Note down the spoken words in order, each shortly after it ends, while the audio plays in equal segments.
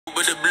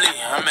with the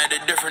blee, I'm at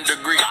a different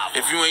degree.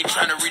 If you ain't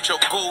trying to reach your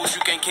goals,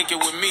 you can't kick it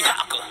with me.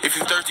 If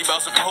you thirsty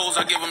about some hoes,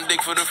 I give them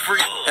dick for the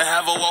free. And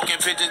have her walking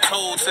pigeon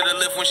toed to the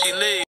lift when she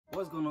leaves.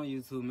 What's going on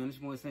YouTube, man? It's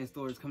your boy Saint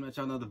Stories coming at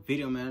y'all another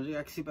video, man. You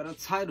can see by the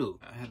title.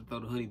 I had to throw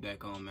the hoodie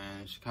back on,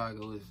 man.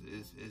 Chicago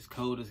is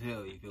cold as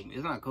hell, you feel me?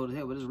 It's not cold as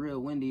hell, but it's real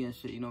windy and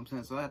shit, you know what I'm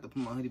saying? So I had to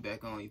put my hoodie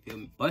back on, you feel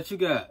me? But you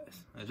guys,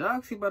 as y'all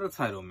can see by the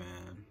title,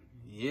 man.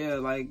 Yeah,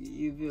 like,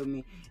 you feel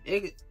me?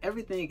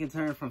 Everything can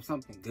turn from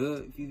something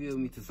good, if you feel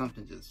me, to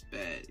something just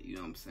bad, you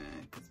know what I'm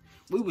saying? Because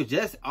we was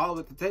just all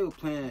at the table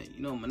playing,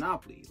 you know,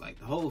 Monopoly. Like,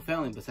 the whole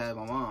family besides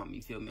my mom,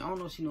 you feel me? I don't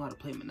know if she know how to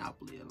play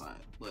Monopoly a lot,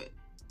 but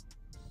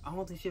I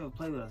don't think she ever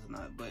played with us or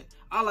not. But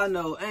all I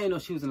know, I ain't know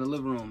she was in the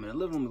living room. And the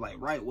living room was like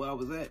right where I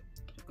was at.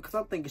 Because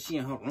I'm thinking she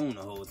in her room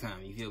the whole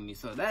time, you feel me?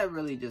 So that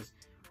really just,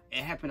 it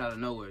happened out of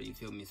nowhere, you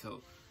feel me?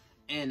 So,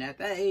 and at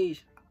that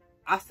age,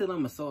 I still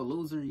am a sore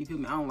loser, you feel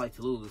me? I don't like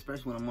to lose,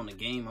 especially when I'm on a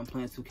game, I'm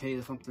playing 2K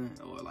or something,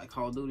 or like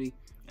Call of Duty,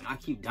 and I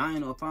keep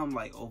dying, or if I'm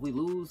like, oh, if we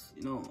lose,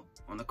 you know,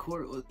 on the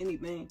court or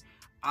anything,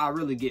 I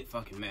really get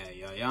fucking mad,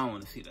 y'all. Y'all don't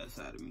want to see that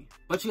side of me.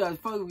 But you guys,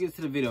 before we get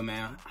to the video,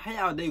 man, how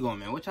y'all day going,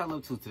 man? What y'all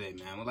up to today,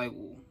 man? Like,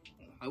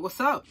 what's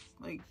up?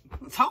 Like,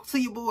 talk to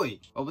your boy.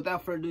 But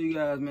without further ado, you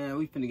guys, man,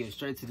 we finna get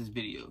straight to this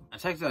video. Now,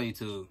 check this out,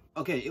 YouTube.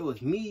 Okay, it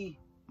was me,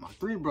 my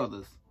 3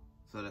 brothers,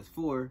 so that's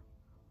 4,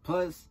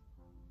 plus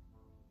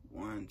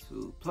 1,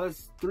 2,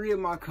 plus 3 of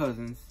my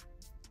cousins,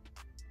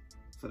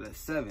 so that's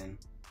 7,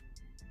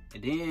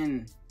 and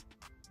then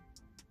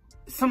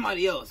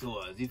somebody else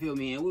was, you feel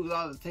me? And we was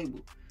all at the table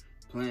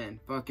playing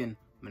fucking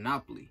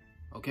Monopoly,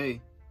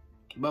 okay?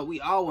 But we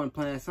all weren't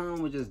playing.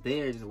 Some was just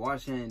there, just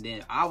watching. And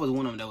then I was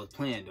one of them that was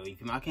playing, though. You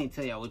feel me? I can't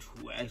tell y'all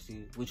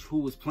who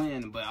was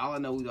playing, but all I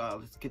know, we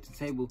all at the kitchen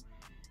table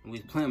and we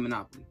was playing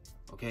Monopoly,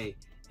 okay?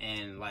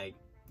 And like,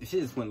 the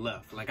shit just went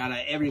left. Like, out of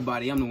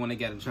everybody, I'm the one that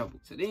got in trouble.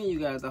 So then, you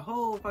guys, the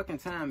whole fucking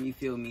time, you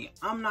feel me,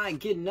 I'm not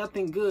getting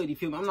nothing good, you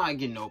feel me? I'm not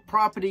getting no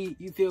property,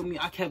 you feel me?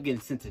 I kept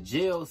getting sent to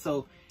jail,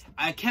 so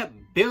I kept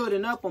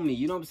building up on me,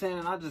 you know what I'm saying?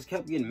 And I just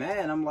kept getting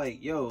mad. I'm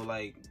like, yo,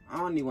 like, I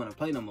don't even want to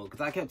play no more.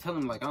 Because I kept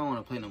telling him, like, I don't want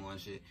to play no more and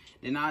shit.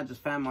 Then I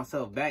just found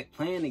myself back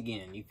playing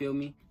again, you feel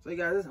me? So, you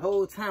guys, this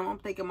whole time, I'm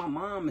thinking my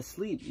mom is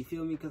asleep, you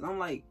feel me? Because I'm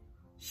like,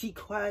 she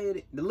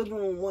quiet. The living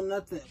room wasn't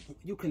nothing.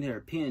 You couldn't hear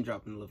a pin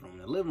drop in the living room.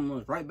 The living room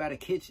was right by the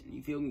kitchen,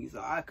 you feel me? So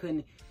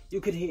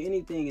you couldn't hear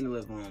anything in the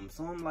living room.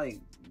 So I'm like,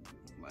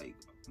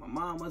 my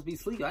mom must be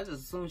asleep. I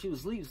just assumed she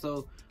was asleep.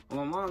 So when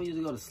my mom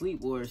usually go to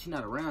sleep or she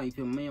not around, you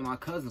feel me, and my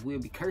cousins, we'll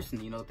be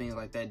cursing, you know, things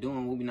like that,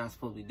 doing what we not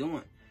supposed to be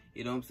doing.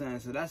 You know what I'm saying?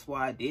 So that's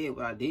why I did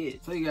what I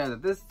did. So you guys,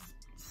 at this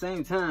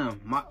same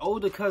time, my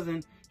older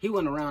cousin, he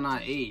wasn't around our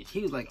age.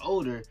 He was like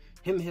older.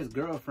 Him and his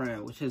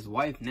girlfriend, which is his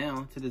wife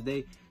now to this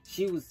day,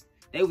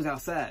 they was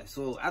outside.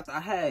 So after I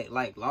had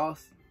like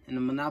lost in the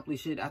Monopoly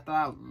shit, after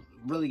I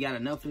really got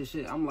enough of this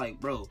shit, I'm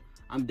like, bro,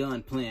 I'm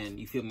done playing,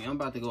 you feel me? I'm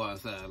about to go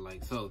outside.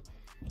 Like, so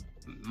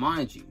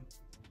mind you,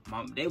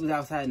 they was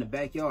outside in the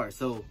backyard.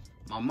 So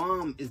my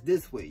mom is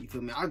this way, you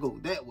feel me? I go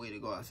that way to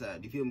go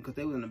outside, you feel me? Because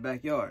they was in the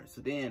backyard.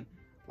 So then,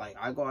 like,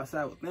 I go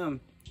outside with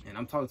them, and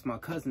I'm talking to my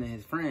cousin and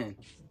his friend,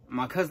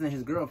 my cousin and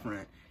his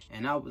girlfriend,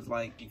 and I was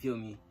like, you feel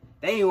me?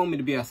 They didn't want me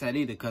to be outside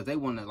either, because they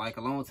wanted, like,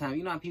 a long time.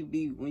 You know how people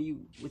be when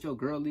you, with your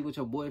girl, leave with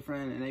your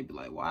boyfriend, and they be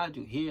like, why'd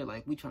you here?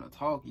 Like, we trying to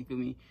talk, you feel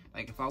me?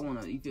 Like, if I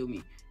want to, you feel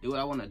me, do what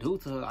I want to do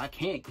to her, I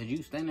can't, because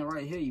you standing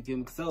right here, you feel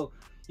me? So,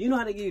 you know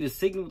how they give you the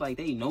signal, like,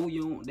 they know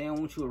they don't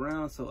want you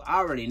around. So, I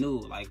already knew,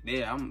 like,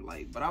 there, I'm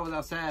like, but I was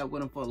outside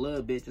with them for a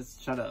little bit, just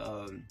to try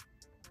to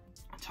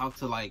talk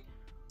to, like,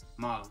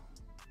 my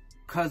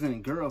cousin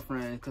and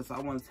girlfriend, because I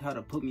wanted her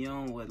to put me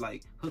on with,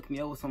 like, hook me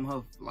up with some of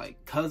her,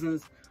 like,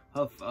 cousins,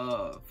 her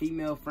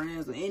female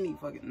friends, or any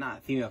fucking,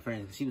 not female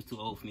friends, because she was too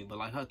old for me, but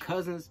like her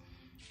cousins,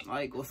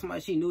 like, or somebody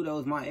she knew that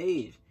was my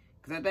age.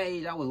 Because at that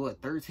age, I was what,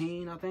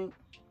 13, I think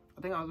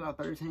I was about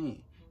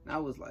 13. And I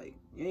was like,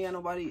 you ain't got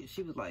nobody.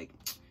 She was like,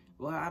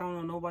 well, I don't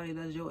know nobody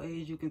that's your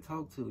age you can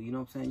talk to, you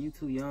know what I'm saying? You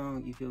too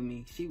young, you feel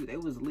me? They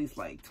was at least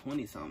like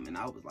 20 something, and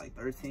I was like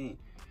 13.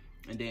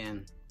 And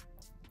then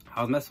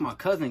I was messing with my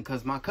cousin,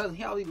 because my cousin,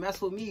 he always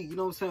messed with me, you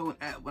know what I'm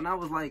saying? When I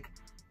was like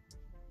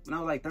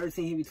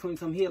 13, he'd be 20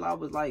 something. He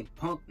was like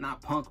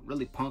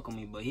really punk on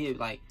me, but he'd be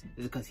like,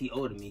 it's because he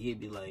older than me. He'd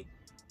be like,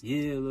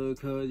 yeah, little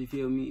cuz, you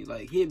feel me?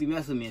 Like, he'd be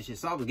messing with me and shit.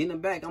 So I was getting him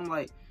back. I'm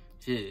like,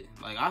 shit,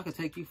 like, I could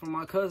take you from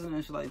my cousin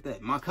and shit like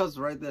that. My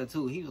cousin right there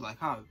too. He was like,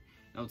 how?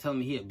 You know, telling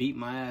me he'd beat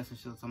my ass and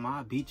shit. So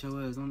I beat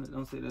your ass.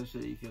 Don't say that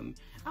shit, you feel me?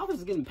 I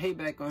was getting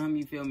payback on him,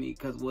 you feel me?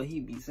 Because what he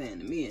be saying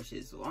to me and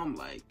shit. So I'm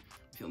like,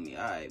 you feel me?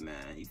 All right,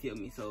 man, you feel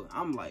me? So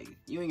I'm like,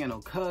 you ain't got no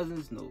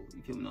cousins, no,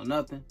 you feel me? No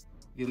nothing.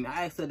 You feel me?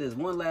 I asked her this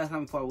one last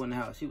time before I went in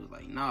the house. She was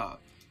like, nah.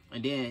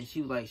 And then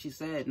she was like, she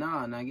said,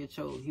 nah,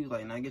 he was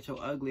like, now get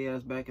your ugly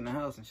ass back in the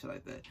house and shit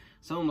like that.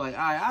 So I'm like, all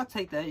right, I'll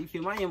take that. You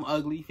feel me? I am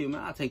ugly. You feel me?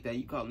 I'll take that.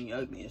 You call me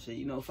ugly and shit.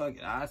 You know, fuck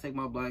it. I'll take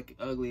my black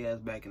ugly ass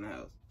back in the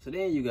house. So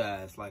then, you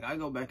guys, like, I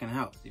go back in the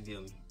house. You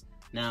feel me?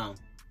 Now,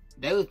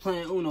 they was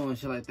playing Uno and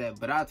shit like that.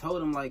 But I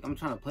told them, like, I'm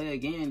trying to play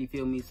again. You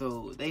feel me?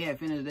 So they had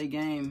finished their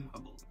game.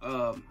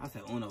 I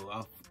said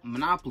Uno.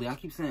 Monopoly. I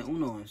keep saying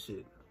Uno and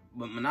shit,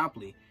 but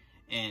Monopoly.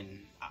 And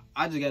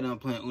I just got done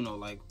playing Uno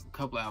like a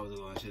couple hours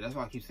ago and shit. That's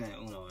why I keep saying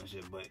Uno and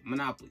shit, but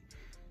Monopoly.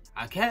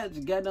 I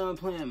got done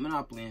playing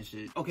Monopoly and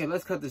shit. Okay,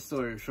 let's cut this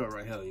story short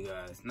right here, you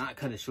guys. Not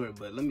cut it short,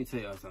 but let me tell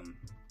y'all something.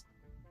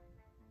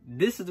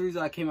 This is the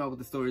reason I came out with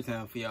the story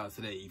time for y'all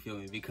today, you feel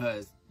me?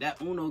 Because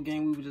that Uno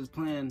game we were just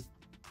playing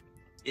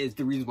is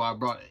the reason why I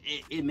brought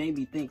it. It made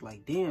me think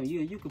like, damn,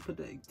 you could put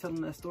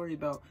telling that story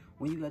about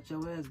when you got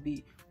your ass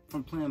beat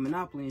from playing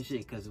Monopoly and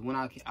shit. Because when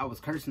I was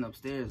cursing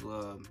upstairs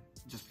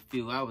just a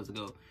few hours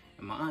ago,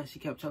 and my aunt, she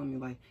kept telling me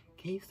like,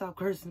 can you stop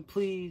cursing,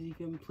 please? You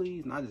feel me,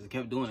 please? And I just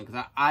kept doing it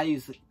because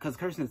because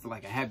cursing is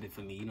like a habit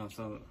for me, you know.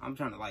 So I'm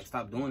trying to like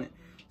stop doing it.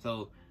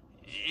 So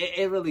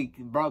it really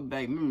brought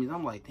back memories.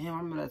 I'm like, damn, I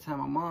remember that time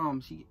my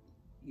mom,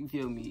 you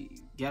feel me,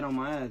 got on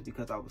my ass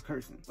because I was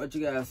cursing. But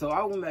you guys, so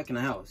I went back in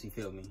the house, you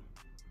feel me?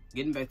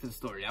 Getting back to the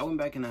story, I went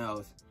back in the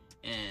house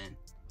and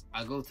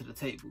I go to the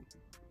table,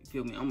 you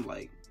feel me? I'm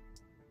like,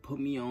 put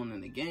me on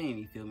in the game,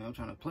 you feel me? I'm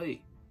trying to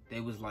play.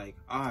 They was like,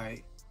 all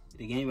right,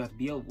 the game about to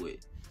be over with.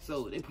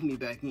 So they put me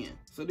back in.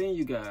 So then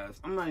you guys,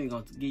 I'm not even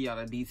gonna give y'all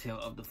the detail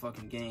of the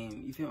fucking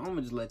game. You feel me? I'm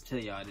gonna just tell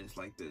y'all this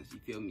like this. You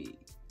feel me?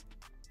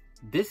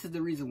 This is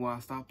the reason why I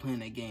stopped playing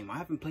that game. I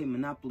haven't played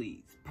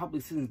Monopoly probably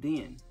since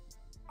then.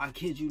 I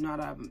kid you not,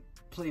 I haven't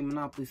played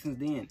Monopoly since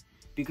then.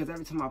 Because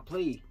every time I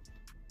play,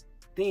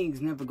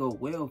 things never go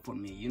well for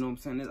me. You know what I'm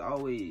saying? It's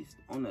always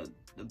on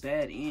the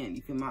bad end.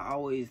 You feel me? I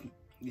always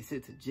get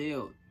sent to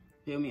jail.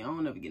 You feel me? I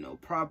don't ever get no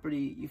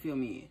property. You feel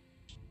me?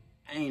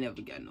 I ain't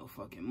ever got no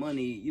fucking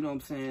money, you know what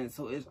I'm saying?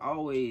 So it's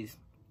always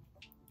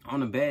on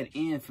the bad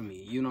end for me,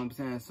 you know what I'm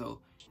saying? So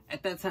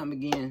at that time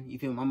again, you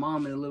feel my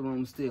mom in the living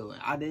room still.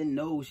 And I didn't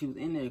know she was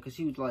in there because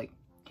she was like,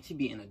 she'd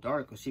be in the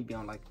dark, or she'd be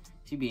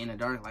in the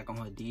dark like on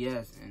her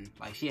DS, and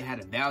like she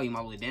had a volume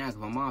all the way down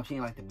because my mom, she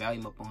ain't like the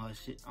volume up on her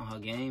shit, on her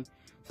game.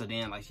 So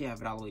then like she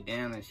have it all the way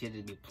down and she'd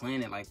just be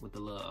playing it like with the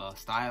little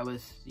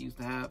stylus she used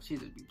to have. She'd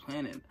just be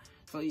playing it.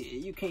 So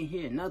you can't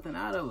hear nothing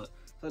out of it.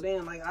 So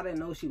then, like, I didn't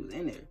know she was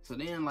in there. So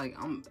then, like,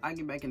 I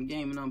get back in the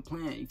game and I'm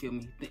playing, you feel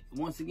me?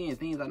 Once again,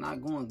 things are not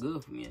going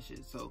good for me and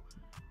shit. So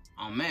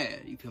I'm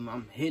mad, you feel me?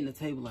 I'm hitting the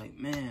table like,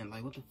 man,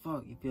 like, what the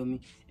fuck, you feel me?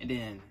 And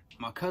then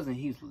my cousin,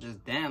 he's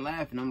just down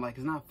laughing. I'm like,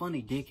 it's not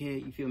funny,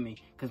 dickhead, you feel me?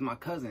 Because my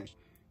cousin,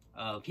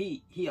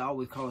 he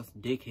always calls us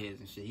dickheads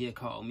and shit. He'll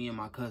call me and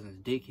my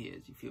cousins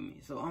dickheads, you feel me?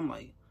 So I'm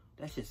like,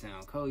 that shit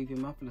sound cold, you feel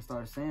me? I'm finna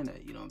start saying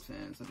that, you know what I'm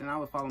saying? So then I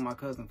would follow my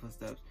cousin's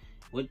footsteps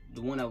with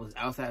the one that was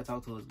outside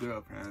talking to his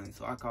girlfriend.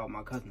 So I called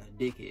my cousin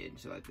a dickhead and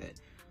shit like that.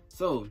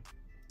 So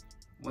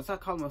once I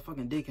called him a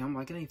fucking dickhead, I'm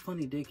like, it ain't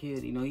funny,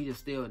 dickhead. You know, he just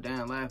still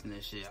down laughing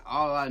and shit.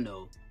 All I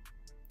know,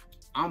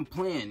 I'm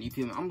playing, you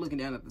feel me? I'm looking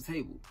down at the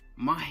table.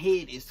 My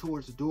head is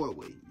towards the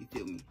doorway, you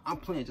feel me? I'm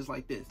playing just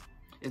like this.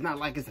 It's not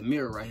like it's a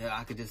mirror right here.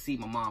 I could just see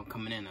my mom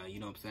coming in there, you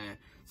know what I'm saying?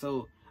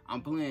 So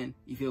I'm playing,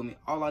 you feel me?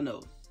 All I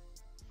know,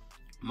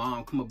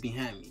 mom come up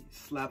behind me,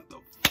 slap the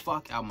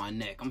fuck out my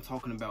neck. I'm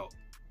talking about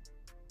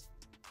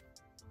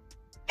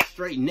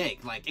straight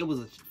neck. Like it was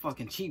a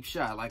fucking cheap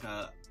shot. Like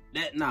I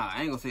ain't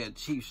gonna say a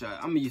cheap shot.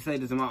 I'm gonna say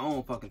this in my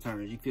own fucking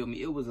terms, you feel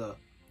me? It was a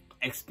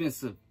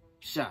expensive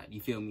shot,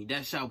 you feel me?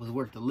 That shot was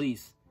worth at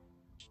least,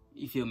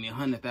 you feel me,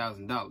 $100,000,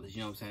 you know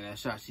what I'm saying? That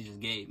shot she just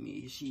gave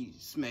me, she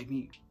smacked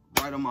me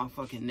right on my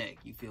fucking neck,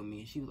 you feel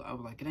me? I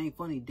was like, it ain't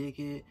funny,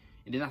 dickhead.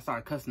 And then I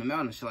started cussing them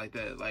out and shit like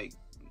that. Like,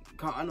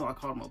 I know I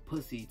called him a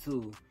pussy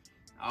too,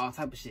 all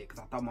type of shit,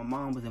 because I thought my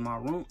mom was in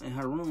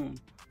her room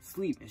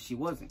sleep, and she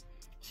wasn't.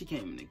 She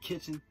came in the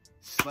kitchen,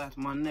 slapped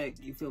my neck,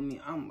 you feel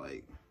me? I'm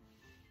like,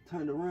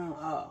 turned around,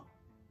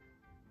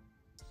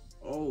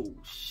 oh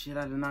shit,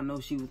 I did not know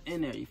she was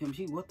in there, you feel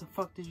me? What the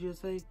fuck did you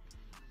just say?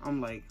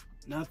 I'm like,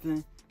 nothing,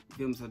 you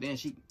feel me? So then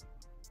she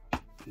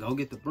go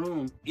get the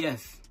broom.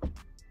 Yes,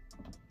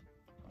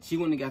 she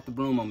went and got the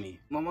broom on me.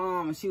 My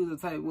mom, she was the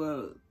type,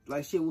 well,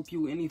 like she'll whoop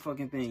you with any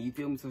fucking thing, you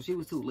feel me? So she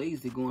was too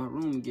lazy to go in her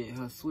room and get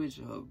her switch,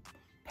 or her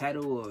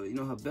paddle, or, you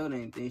know, her belt or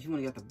anything. She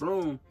went and got the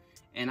broom,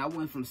 and I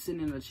went from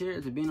sitting in a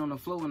chair to being on the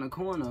floor in the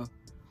corner,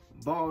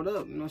 balled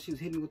up, you know. She was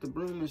hitting me with the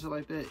broom and shit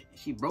like that.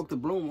 She broke the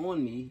broom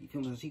on me, you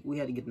feel me? So we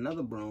had to get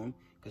another broom,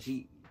 because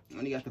she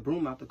only got the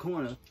broom out the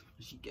corner.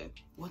 She got,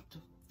 what the,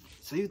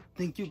 so you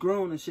think you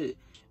grown and shit?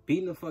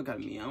 Beating the fuck out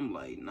of me. I'm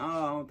like,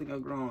 nah, I don't think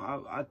I'm grown.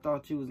 I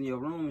thought you was in your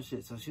room and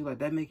shit. So she was like,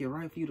 that make it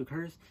right for you to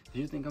curse? Cause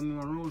you think I'm in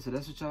my room? So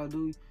that's what y'all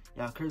do?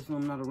 Y'all curse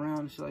when I'm not around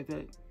and shit like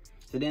that?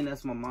 So then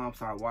that's when my mom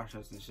started watching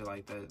us and shit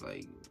like that,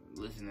 like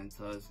listening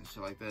to us and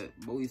shit like that.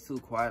 But we still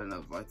quiet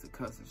enough like to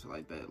cuss and shit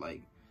like that.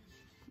 Like,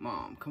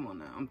 mom, come on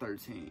now, I'm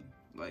 13.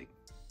 Like,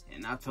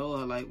 and I told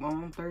her like,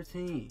 mom, I'm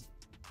 13.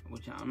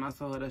 Which I'm not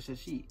told her that shit.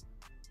 She,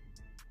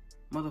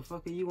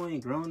 motherfucker, you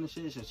ain't grown and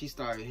shit. So she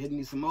started hitting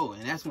me some more,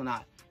 and that's when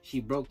she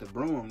broke the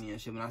broom on me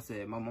and shit. When I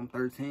said, mom, I'm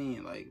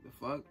 13, like, the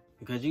fuck?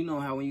 Because you know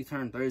how when you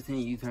turn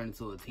 13, you turn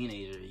into a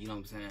teenager, you know what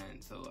I'm saying?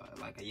 So,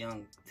 like a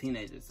young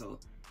teenager. So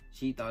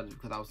she thought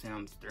because I was saying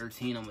I'm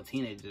 13, I'm a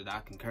teenager, that I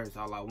can curse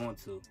all I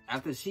want to.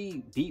 After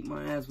she beat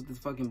my ass with this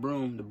fucking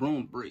broom, the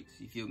broom breaks,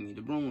 you feel me?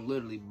 The broom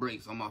literally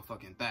breaks on my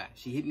fucking thigh.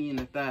 She hit me in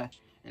the thigh,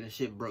 and the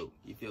shit broke,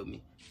 you feel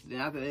me? Then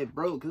after it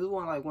broke, cause it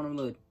wasn't like one of them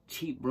little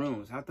cheap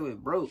brooms. After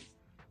it broke,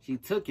 she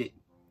took it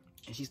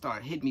and she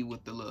started hitting me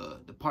with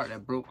the part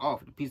that broke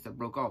off, the piece that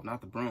broke off,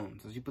 not the broom.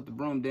 So she put the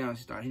broom down,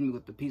 she started hitting me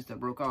with the piece that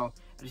broke off,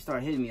 and she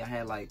started hitting me. I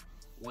had like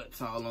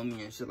whips all on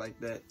me and shit like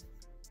that.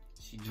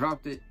 She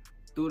dropped it,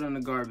 threw it in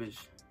the garbage.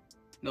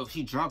 No,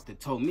 she dropped it,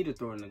 told me to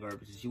throw it in the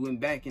garbage. She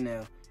went back in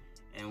there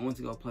and went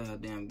to go play her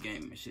damn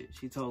game and shit.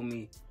 She told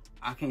me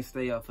I can't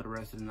stay up for the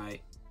rest of the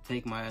night.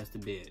 Take my ass to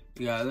bed.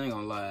 You guys, I ain't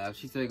gonna lie. After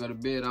she said go to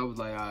bed, I was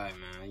like, alright,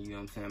 man. You know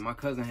what I'm saying? My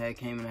cousin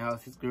came in the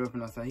house. His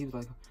girlfriend outside. He was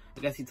like, I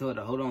guess he told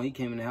her, hold on. He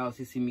came in the house.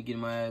 He see me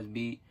getting my ass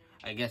beat.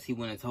 I guess he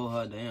went and told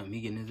her, damn, he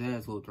getting his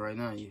ass whooped right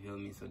now. You feel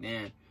me? So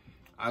then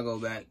I go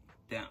back.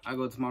 Damn, I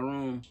go to my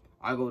room.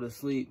 I go to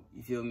sleep.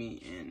 You feel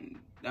me? And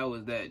that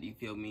was that. You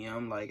feel me?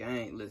 I'm like, I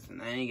ain't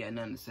got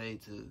nothing to say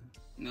to.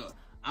 No,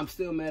 I'm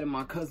still mad at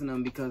my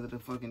cousin because of the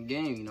fucking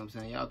game. You know what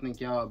I'm saying? Y'all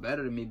think y'all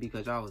better than me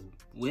because y'all was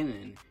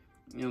winning.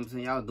 You know what I'm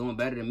saying? Y'all doing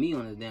better than me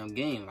on this damn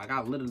game. Like,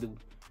 I literally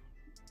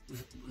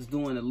was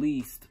doing the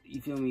least, you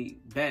feel me,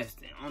 best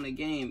on the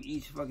game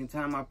each fucking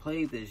time I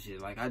played this shit.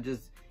 Like,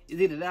 it's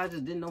either that I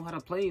just didn't know how to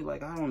play.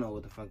 Like, I don't know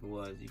what the fuck it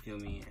was, you feel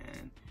me?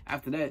 And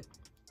after that,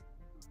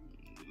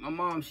 my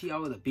mom, she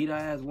always beat her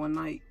ass one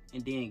night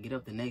and then get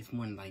up the next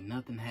morning like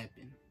nothing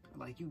happened.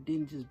 Like, you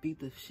didn't just beat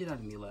the shit out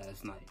of me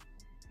last night.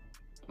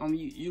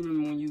 You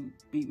remember when you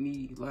beat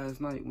me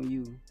last night when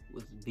you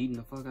was beating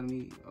the fuck out of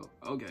me?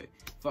 Oh, okay,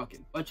 fuck it.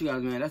 But you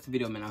guys, man, that's the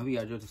video, man. I hope you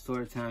guys enjoyed the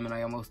story time, and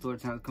I got more story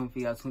time to come for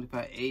you guys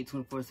 25/8,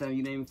 24/7.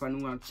 You name me. If I'm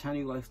new on the channel,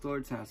 you like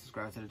story time,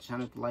 subscribe to the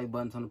channel, hit the like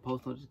button, on the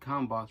post notification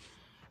comment box.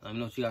 Let me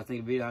know what you guys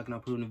think of the video. How can I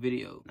improve the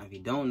video? Now, if you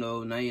don't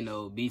know, now you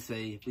know. Be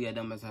safe. We got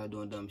dumb ass out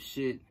doing dumb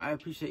shit. I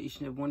appreciate each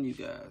and every one of you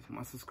guys,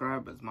 my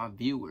subscribers, my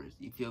viewers.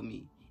 You feel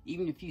me?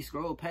 Even if you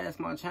scroll past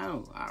my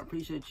channel, I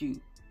appreciate you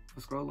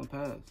for scrolling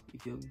past. You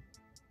feel me?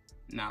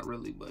 Not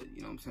really, but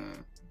you know what I'm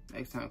saying?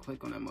 Next time,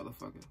 click on that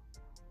motherfucker.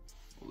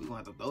 Well, we gonna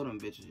have to throw them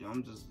bitches, yo.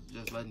 I'm just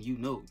letting you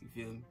know, you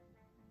feel me?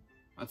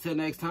 Until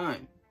next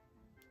time,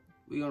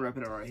 we gonna wrap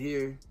it up right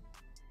here.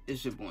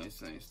 It's your boy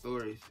Insane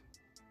Stories.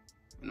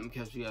 And I'm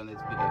gonna catch you guys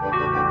next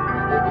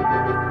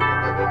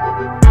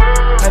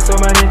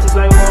video.